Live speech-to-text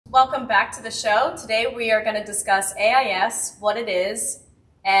Welcome back to the show. Today we are going to discuss AIS, what it is,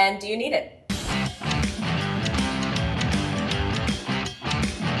 and do you need it?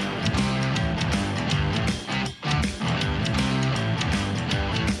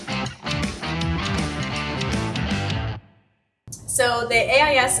 So the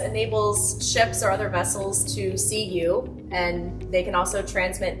AIS enables ships or other vessels to see you, and they can also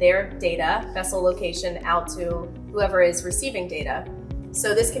transmit their data, vessel location, out to whoever is receiving data.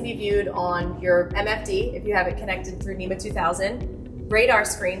 So this can be viewed on your MFD if you have it connected through NEMA 2000. Radar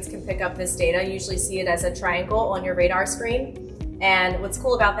screens can pick up this data. You usually see it as a triangle on your radar screen. And what's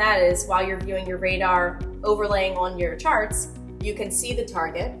cool about that is while you're viewing your radar overlaying on your charts, you can see the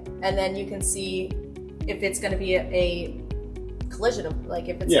target, and then you can see if it's going to be a collision, like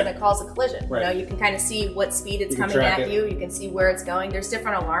if it's going to cause a collision. Right. You know, you can kind of see what speed it's coming at you. You can see where it's going. There's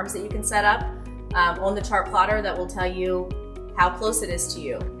different alarms that you can set up on the chart plotter that will tell you how close it is to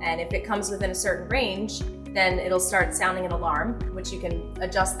you. And if it comes within a certain range, then it'll start sounding an alarm, which you can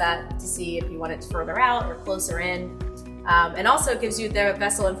adjust that to see if you want it further out or closer in. And also it gives you the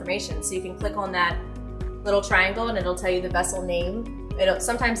vessel information. So you can click on that little triangle and it'll tell you the vessel name.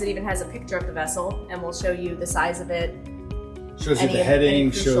 Sometimes it even has a picture of the vessel and will show you the size of it. Shows you the heading,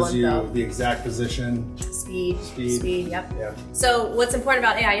 shows you the exact position. Speed, yep. Yeah. So what's important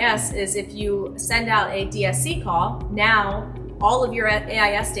about AIS is if you send out a DSC call, now all of your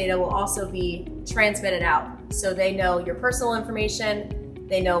AIS data will also be transmitted out. So they know your personal information,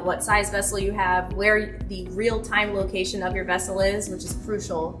 they know what size vessel you have, where the real-time location of your vessel is, which is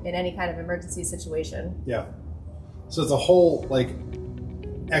crucial in any kind of emergency situation. Yeah. So it's a whole, like,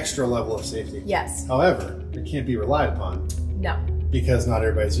 extra level of safety. Yes. However, it can't be relied upon. No. Because not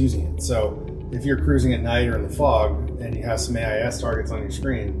everybody's using it. So if you're cruising at night or in the fog and you have some AIS targets on your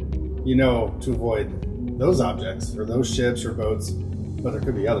screen, you know to avoid those objects or those ships or boats, but there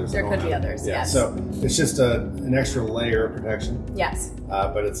could be others. There could be others, yes. So it's just an extra layer of protection. Yes.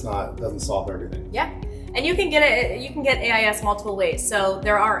 But it's not, doesn't solve everything. Yeah. And you can get it. You can get AIS multiple ways. So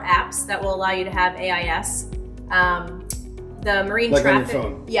there are apps that will allow you to have AIS. The marine like traffic. On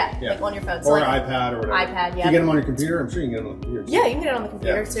your phone. Yeah, like on your phone. So or like an iPad or whatever. iPad, yeah. You get them on your computer? I'm sure you can get them on the computer. Yeah, you can get it on the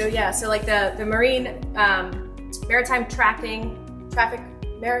computer too, yeah. So like the marine, maritime traffic.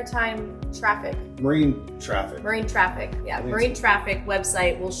 Marine traffic, yeah. Marine traffic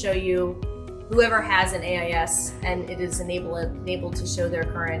website will show you whoever has an AIS, and it is enabled to show their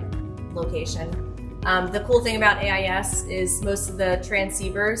current location. The cool thing about AIS is most of the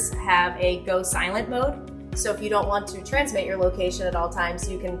transceivers have a go silent mode. So if you don't want to transmit your location at all times,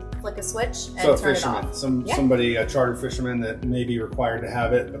 you can flick a switch and turn it off. Somebody, a chartered fisherman that may be required to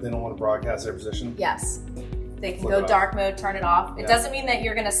have it, but they don't want to broadcast their position? Yes. They can go dark mode, turn it off. It doesn't mean that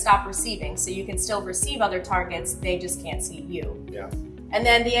you're going to stop receiving, so you can still receive other targets, they just can't see you. Yeah. And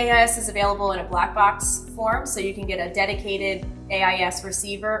then the AIS is available in a black box form, so you can get a dedicated AIS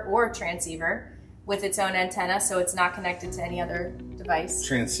receiver or transceiver with its own antenna, so it's not connected to any other device.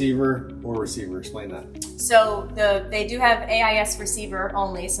 Transceiver or receiver, explain that. So they do have AIS receiver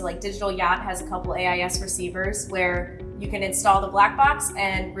only, so like Digital Yacht has a couple AIS receivers where you can install the black box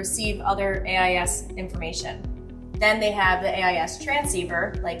and receive other AIS information. Then they have the AIS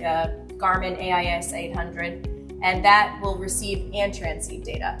transceiver, like a Garmin AIS 800, and that will receive and transceive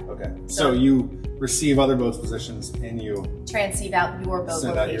data. Okay, so you receive other boats' positions and you transceive out your boat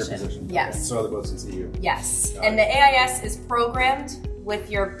send location. Out your position. Yes. Okay. So other boats can see you. Yes. And the AIS is programmed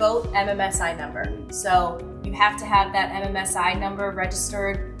with your boat MMSI number. So you have to have that MMSI number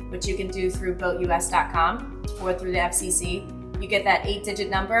registered, which you can do through boatus.com or through the FCC. You get that 8-digit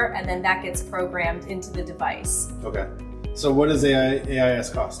number, and then that gets programmed into the device. Okay. So what does AIS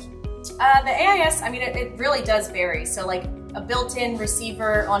cost? The AIS, I mean, it really does vary. So like a built-in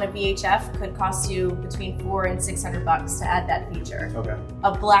receiver on a VHF could cost you between $400 and $600 to add that feature. Okay.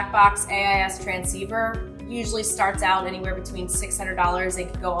 A black box AIS transceiver usually starts out anywhere between $600.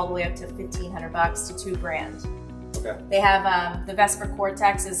 It could go all the way up to $1,500 to $2,000. Okay. They have the Vesper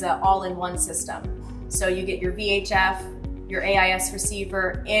Cortex is an all-in-one system. So you get your VHF, your AIS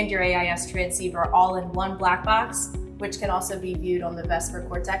receiver, and your AIS transceiver all in one black box, which can also be viewed on the Vesper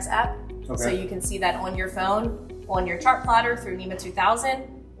Cortex app. Okay. So you can see that on your phone, on your chart plotter through NEMA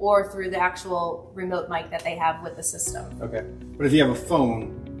 2000, or through the actual remote mic that they have with the system. Okay. But if you have a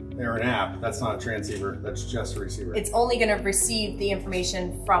phone or an app, that's not a transceiver, that's just a receiver. It's only going to receive the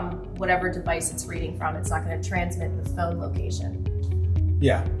information from whatever device it's reading from. It's not going to transmit the phone location.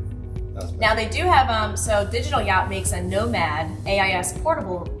 Yeah. Now they do have, so Digital Yacht makes a Nomad AIS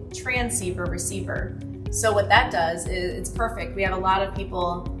portable transceiver receiver. So what that does is it's perfect. We have a lot of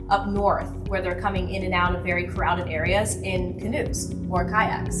people up north where they're coming in and out of very crowded areas in canoes or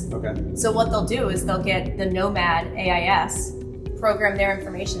kayaks. Okay. So what they'll do is they'll get the Nomad AIS, program their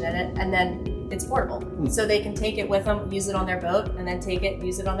information in it, and then it's portable. So they can take it with them, use it on their boat, and then take it,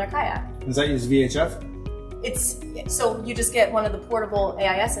 use it on their kayak. Does that use VHF? So you just get one of the portable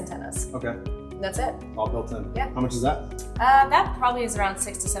AIS antennas. Okay. And that's it. All built in. Yeah. How much is that? That probably is around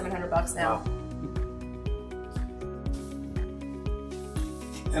 $600 to $700 now. Wow.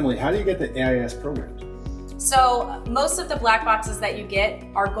 Emily, how do you get the AIS programmed? So most of the black boxes that you get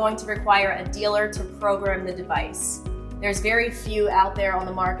are going to require a dealer to program the device. There's very few out there on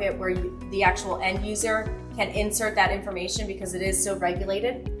the market where the actual end user can insert that information because it is so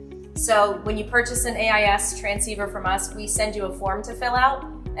regulated. So when you purchase an AIS transceiver from us, we send you a form to fill out,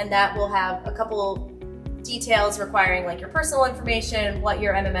 and that will have a couple details requiring like your personal information, what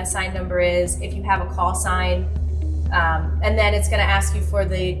your MMSI number is, if you have a call sign, and then it's going to ask you for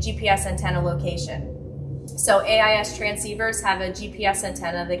the GPS antenna location. So AIS transceivers have a GPS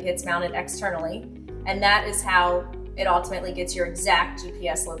antenna that gets mounted externally, and that is how it ultimately gets your exact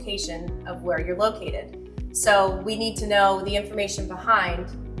GPS location of where you're located. So we need to know the information behind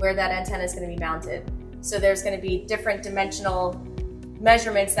where that antenna is going to be mounted. So there's going to be different dimensional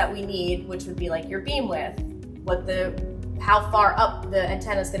measurements that we need, which would be like your beam width, how far up the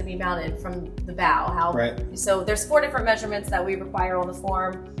antenna is going to be mounted from the bow. Right. So there's 4 different measurements that we require on the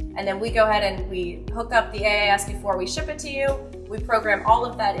form, and then we go ahead and we hook up the AIS before we ship it to you. We program all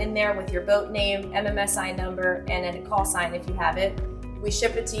of that in there with your boat name, MMSI number, and then a call sign if you have it. We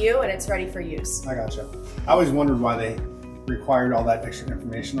ship it to you and it's ready for use. I gotcha. I always wondered why they required all that extra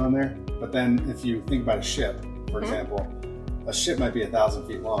information on there. But then if you think about a ship, for example, a ship might be 1,000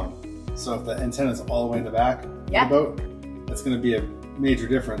 feet long. So if the antenna is all the way in the back of the boat, that's going to be a major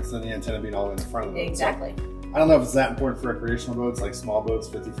difference than the antenna being all the way in the front of the boat. Exactly. So I don't know if it's that important for recreational boats, like small boats,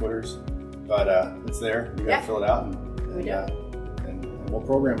 50 footers, but it's there. You got to fill it out, and we'll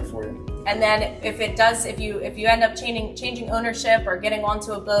program it for you. And then if you end up changing ownership or getting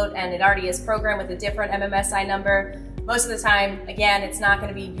onto a boat and it already is programmed with a different MMSI number, most of the time, again, it's not going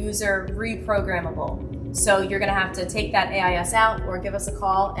to be user reprogrammable. So you're going to have to take that AIS out or give us a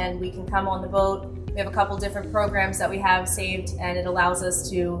call and we can come on the boat. We have a couple different programs that we have saved, and it allows us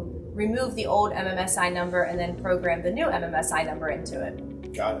to remove the old MMSI number and then program the new MMSI number into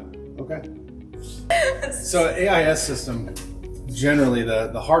it. Got it. Okay. So AIS system, generally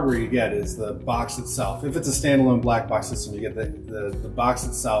the hardware you get is the box itself. If it's a standalone black box system, you get the box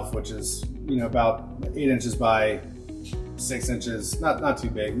itself, which is about 8 inches by 6 inches, not too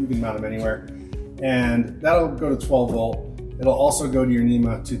big. You can mount them anywhere, and that'll go to 12 volt. It'll also go to your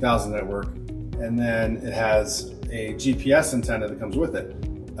NEMA 2000 network, and then it has a GPS antenna that comes with it.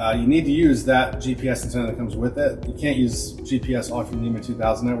 You need to use that GPS antenna that comes with it. You can't use GPS off your NEMA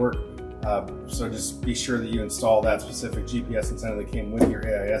 2000 network, so just be sure that you install that specific GPS antenna that came with your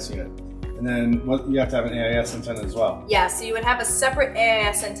AIS unit. And then you have to have an AIS antenna as well. Yeah, so you would have a separate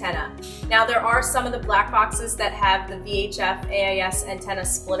AIS antenna. Now there are some of the black boxes that have the VHF AIS antenna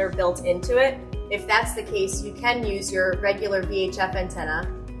splitter built into it. If that's the case, you can use your regular VHF antenna,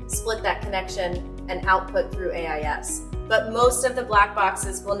 split that connection, and output through AIS. But most of the black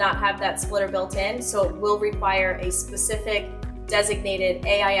boxes will not have that splitter built in, so it will require a specific designated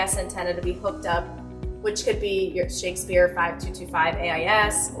AIS antenna to be hooked up, which could be your Shakespeare 5225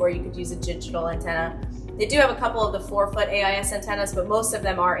 AIS, or you could use a digital antenna. They do have a couple of the 4-foot AIS antennas, but most of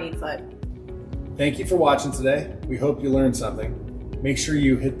them are 8-foot. Thank you for watching today. We hope you learned something. Make sure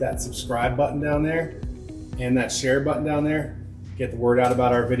you hit that subscribe button down there and that share button down there. Get the word out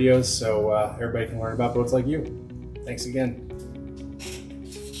about our videos so everybody can learn about boats like you. Thanks again.